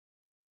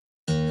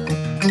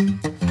Tell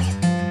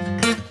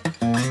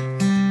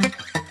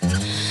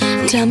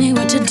me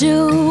what to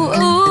do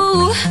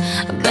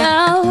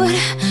about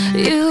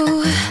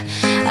you.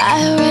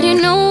 I already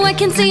know, I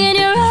can see in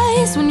your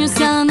eyes when you're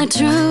telling the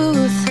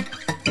truth.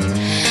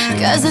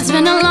 'Cause it's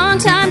been a long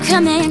time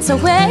coming, so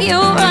where you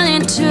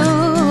running to?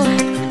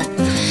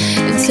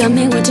 Tell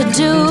me what to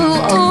do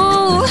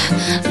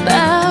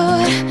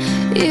about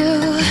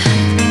you.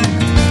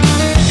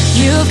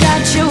 You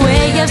got your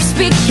way of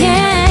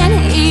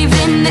speaking,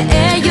 even the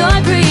air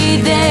you're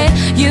breathing.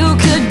 You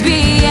could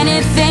be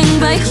anything,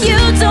 but you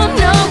don't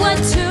know what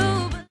to.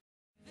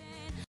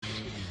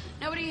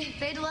 Nobody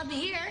paid to love me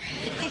here.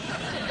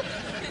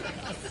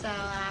 So,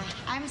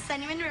 I'm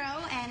Sunny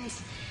Monroe, and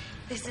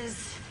this is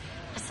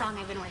a song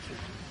I've been working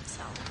on,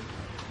 so.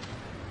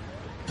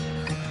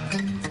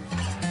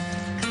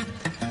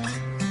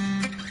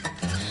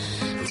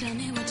 Tell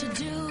me what to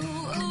do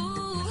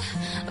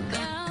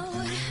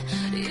about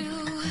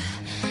you.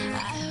 I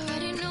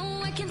already know,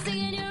 I can see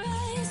in your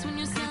eyes when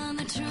you're telling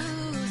the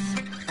truth.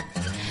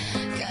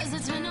 'Cause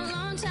it's been a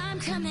long time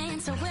coming,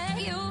 so where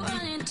you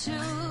running to?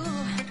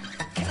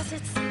 'Cause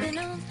it's been a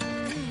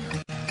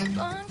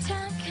long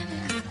time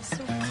coming,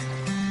 so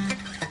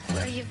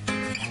Where are you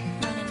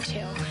running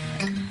to?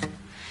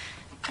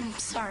 I'm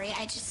sorry,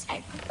 I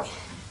can't.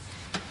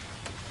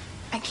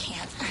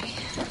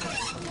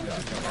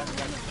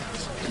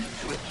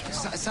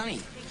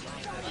 Sonny.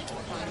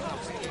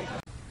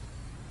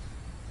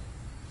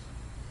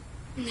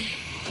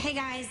 Hey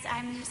guys,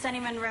 I'm Sunny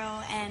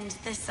Monroe, and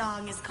this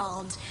song is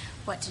called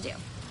What to Do.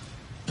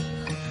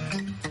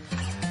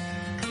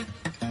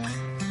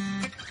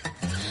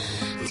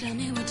 tell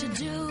me what to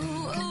do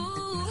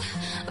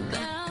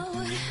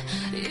about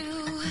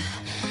you.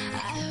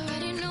 I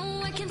already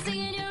know, I can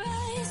see in your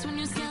eyes when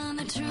you're telling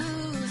the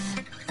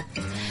truth.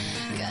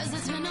 'Cause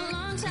it's been a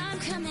long time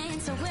coming,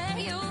 so where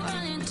you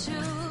running to?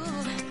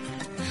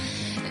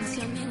 And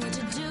tell me what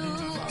to do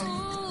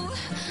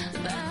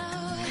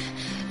about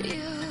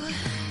you.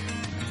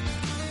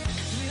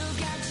 You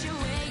got your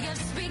way of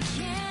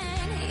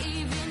speaking,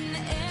 even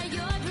the air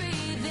you're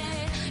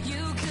breathing.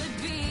 You could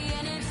be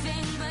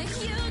anything, but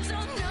you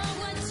don't know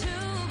what to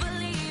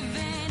believe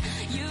in.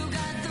 You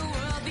got the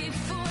world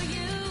before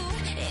you.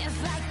 If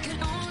I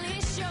could only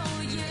show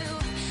you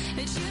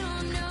that you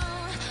don't know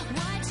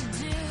what to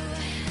do.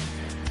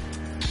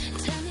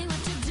 Tell me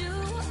what to do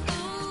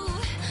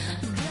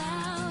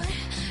about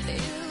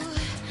you.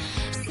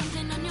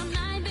 Something on your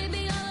mind,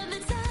 baby, all of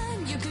the time.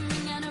 You can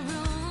ring out a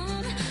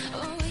room.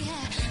 Oh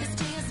yeah, this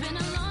day has been a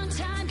long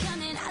time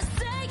coming. I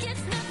say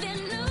it's nothing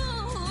new.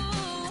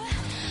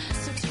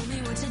 So tell me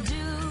what to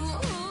do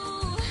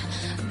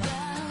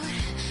about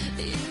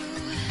you.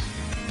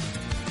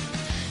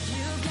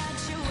 You got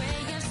your way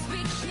of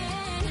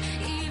speaking,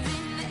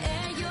 even the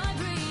air you're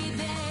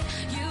breathing.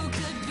 You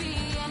could be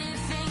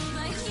anything,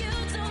 but you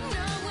don't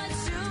know what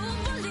to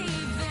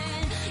believe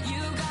in.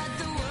 You got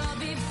the world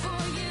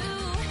before you.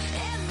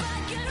 If I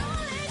could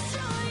only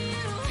show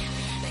you,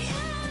 you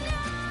don't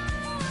know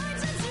what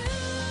to do.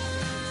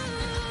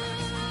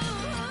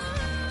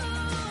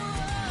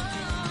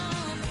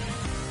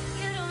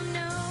 You don't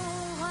know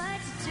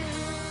what to do.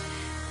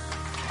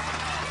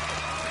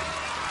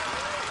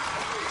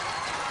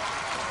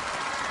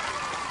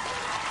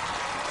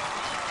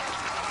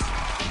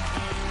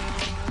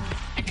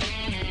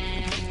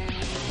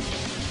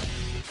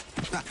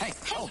 Hey.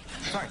 Oh,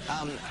 sorry.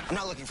 I'm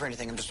not looking for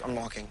anything. I'm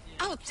walking.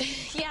 Oh,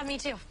 yeah, me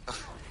too.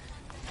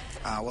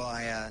 Well,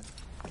 I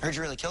heard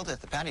you really killed it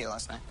at the patio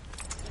last night.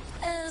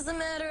 As a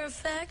matter of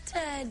fact,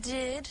 I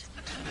did.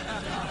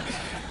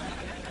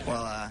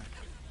 Well,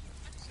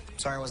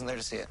 sorry I wasn't there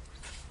to see it.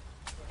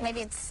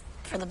 Maybe it's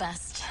for the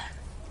best.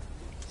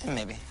 Yeah,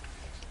 maybe.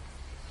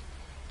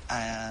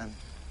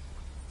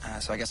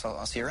 So I guess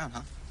I'll see you around,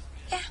 huh?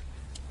 Yeah,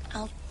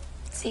 I'll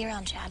see you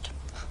around, Chad.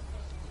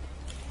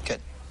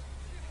 Good.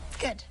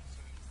 Good.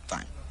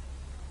 Fine.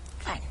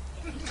 Fine.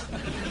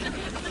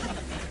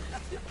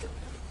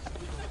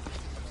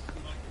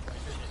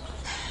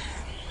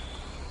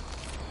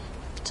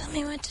 Tell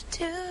me what to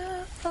do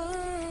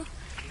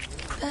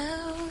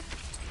about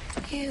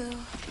you.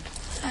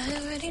 I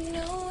already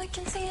know, I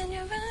can see in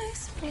your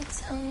eyes when you're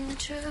telling the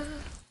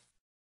truth.